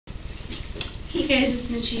Hey guys, it's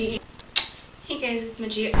Michie. Hey guys, it's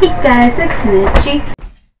Michie. Hey guys, it's Michie.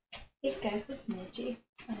 Hey guys, it's Michie.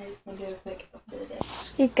 And I just want to do a quick update of the day.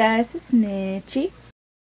 Hey guys, it's Michie.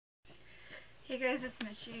 Hey guys, it's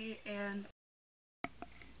Michie and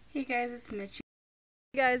Hey guys, it's Michie.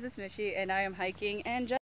 Hey guys, it's Michie and I am hiking and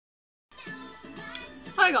just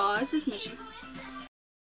Hi guys, it's Michie.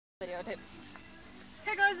 Videotape.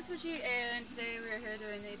 Hey guys, it's Michie and today we are here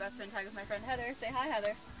doing the best friend tag with my friend Heather. Say hi,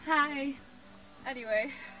 Heather. Hi.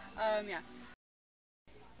 Anyway, yeah.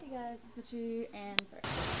 Hey guys, it's Michie and sorry.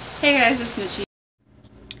 Hey guys, it's Michie.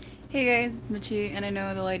 Hey guys, it's Michie and I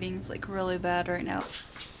know the lighting's like really bad right now.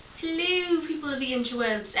 Hello people of the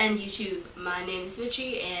interwebs and YouTube. My name is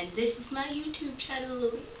Michie and this is my YouTube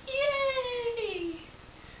channel. Yay!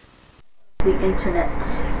 The internet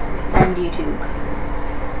and YouTube.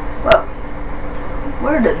 Whoa.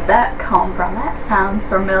 Where did that come from? That sounds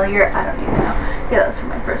familiar. I don't even know. Yeah, that was from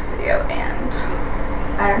my first video and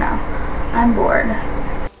I don't know. I'm bored.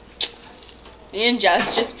 Me and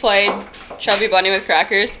Jess just played Chubby Bunny with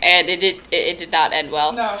crackers and it did not end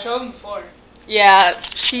well. No, show them the floor. Yeah,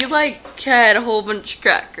 she like had a whole bunch of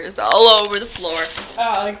crackers all over the floor.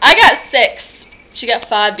 Oh, I got 6. She got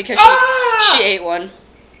 5 because she ate one.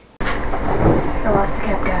 I lost the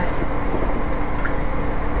cap, guys.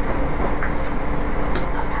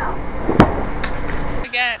 Oh no.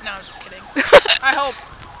 Again, no, I'm just kidding. I hope.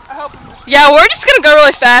 Yeah, we're just gonna go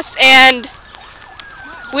really fast and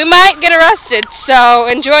we might get arrested, so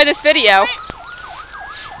enjoy this video.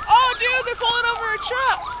 Oh, dude, they're pulling over a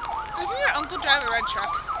truck. Doesn't your uncle drive a red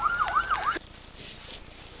truck?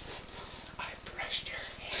 I brushed your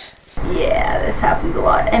hair. Yeah, this happens a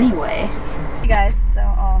lot. Anyway. Hey guys, so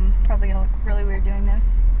probably gonna look really weird doing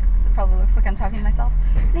this because it probably looks like I'm talking to myself.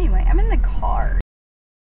 But anyway, I'm in the car.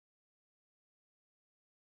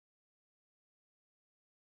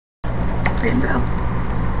 Rainbow.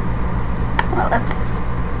 Well, that's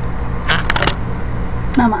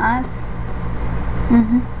not my eyes.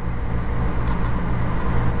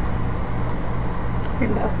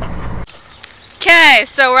 Rainbow. Okay,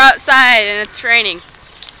 so we're outside and it's raining.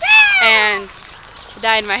 And I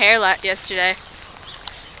dyed my hair yesterday.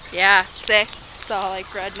 Yeah, see? It's all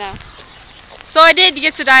like red now. So I did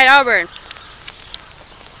get to dye it auburn.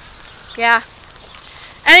 Yeah.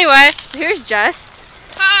 Anyway, here's Jess.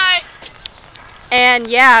 Hi.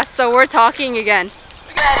 And yeah, so we're talking again.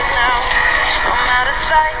 I'm out of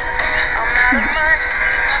sight, I'm out of mind.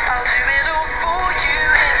 I'll do it all for you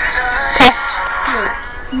in time.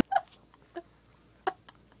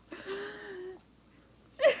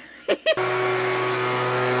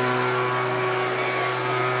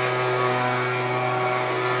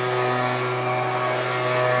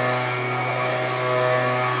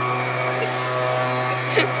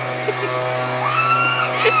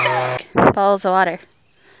 Follows the water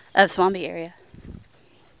of swampy area.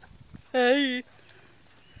 Hey.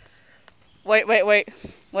 Wait,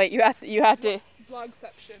 you have to.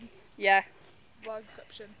 Vlogception. Yeah.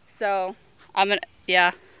 Vlogception. So,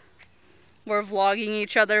 yeah. We're vlogging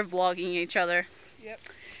each other. Yep.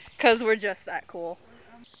 Cause we're just that cool.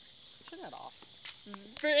 Turn that off.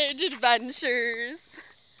 Bridge adventures.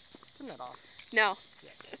 Turn that off. No.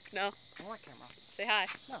 Yes. No. I don't like camera. Say hi.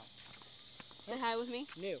 No. Say hi with me.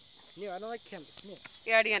 New. I don't like camera. New.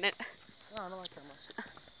 You're already in it. No, I don't like cameras.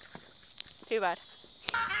 Too bad.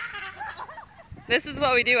 This is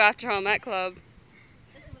what we do after home ec club.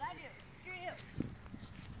 This is what I do. Screw you.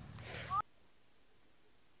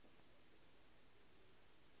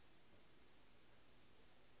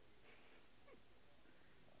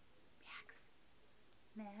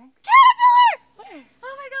 Max? Caterpillar! Where?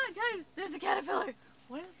 Oh my god, guys, there's a caterpillar.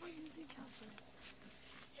 Where the fuck is the caterpillar?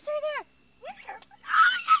 It's right there. Where? Oh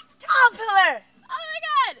my god, caterpillar! Oh my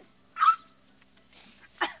god!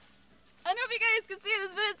 I don't know if you guys can see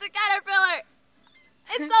this, but it's a caterpillar.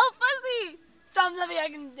 It's so fuzzy. Something I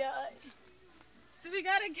can do it. So we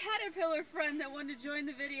got a caterpillar friend that wanted to join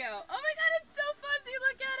the video. Oh my god, it's so fuzzy,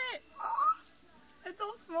 look at it! It's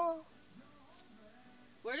so small.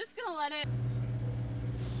 We're just gonna let it...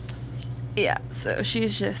 Yeah, so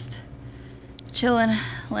she's just chilling,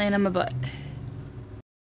 laying on my butt.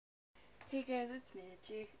 Hey guys, it's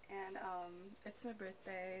Michie, and it's my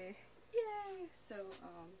birthday. Yay! So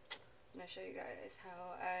I'm gonna show you guys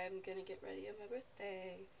how I'm gonna get ready on my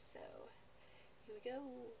birthday. So here we go.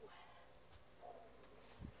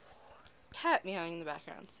 Cat meowing in the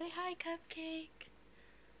background. Say hi, Cupcake.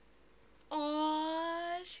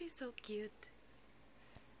 Aww, she's so cute.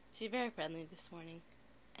 She's very friendly this morning.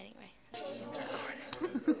 Anyway.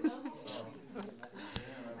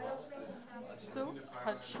 Don't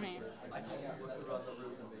touch me.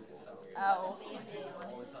 Ow.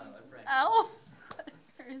 Ow.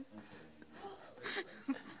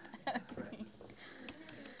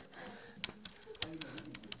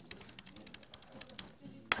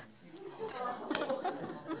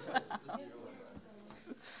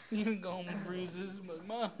 You got bruises, but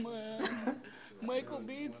mama, Michael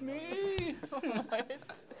beats me. What?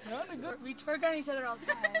 Not a good. We twerk on each other all the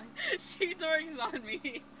time. She twerks on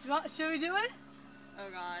me. Should we do it? Oh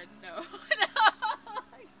god, no.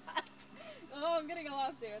 Oh, I'm getting a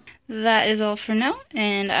laugh there. That is all for now,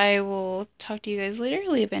 and I will talk to you guys later.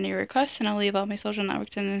 Leave any requests, and I'll leave all my social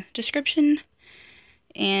networks in the description.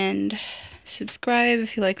 And subscribe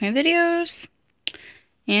if you like my videos.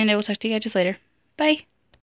 And I will talk to you guys later. Bye.